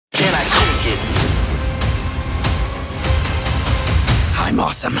kick it? I'm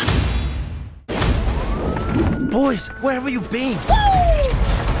awesome. Boys, where have you been?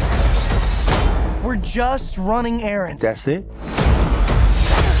 We're just running errands. That's it?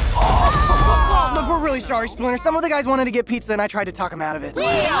 Look, we're really sorry, Splinter. Some of the guys wanted to get pizza, and I tried to talk them out of it.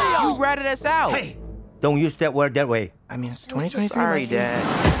 You ratted us out. Hey, don't use that word that way. I mean, it's 2023. Sorry, Dad.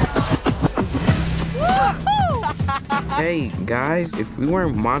 Hey, guys, if we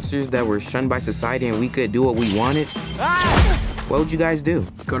weren't monsters that were shunned by society and we could do what we wanted, what would you guys do?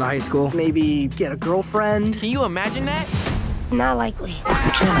 Go to high school. Maybe get a girlfriend. Can you imagine that? Not likely.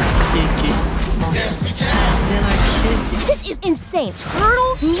 Can I kick it? Yes, we can I kick it? This is insane.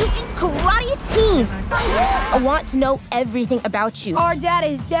 Turtle, mutant, karate teens. I want to know everything about you. Our dad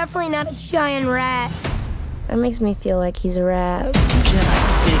is definitely not a giant rat. That makes me feel like he's a rat. Can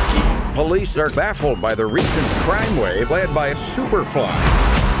I kick it? Police are baffled by the recent crime wave led by a Superfly.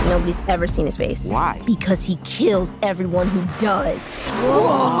 Nobody's ever seen his face. Why? Because he kills everyone who does.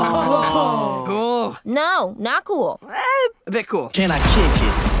 Whoa. Cool. No, not cool. A bit cool. Can I kick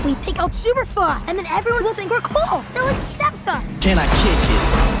it? We take out Superfly, and then everyone will think we're cool. They'll accept us. Can I kick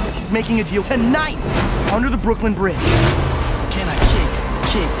it? He's making a deal tonight under the Brooklyn Bridge. Can I kick?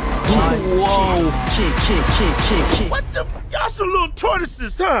 Whoa. Kick. What the? Y'all some little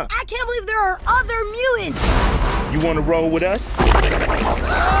tortoises, huh? I can't believe there are other mutants. You want to roll with us?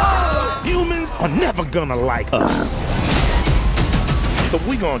 Humans are never gonna like us. So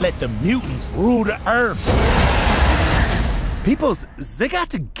we gonna let the mutants rule the earth. Peoples, they got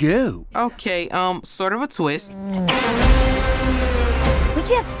to go. Okay, sort of a twist. We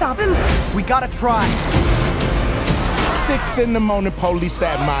can't stop him. We gotta try. 6 in the morning, police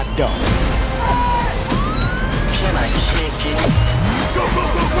at my door. Can I kick it? Go!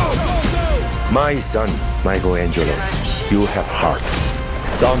 My son, Michelangelo, you have heart.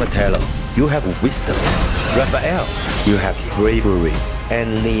 Donatello, you have wisdom. Raphael, you have bravery.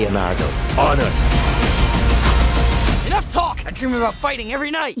 And Leonardo, honor. Enough talk! I dream about fighting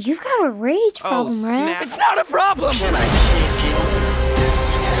every night. You've got a rage problem, right? It's not a problem! Can I kick it?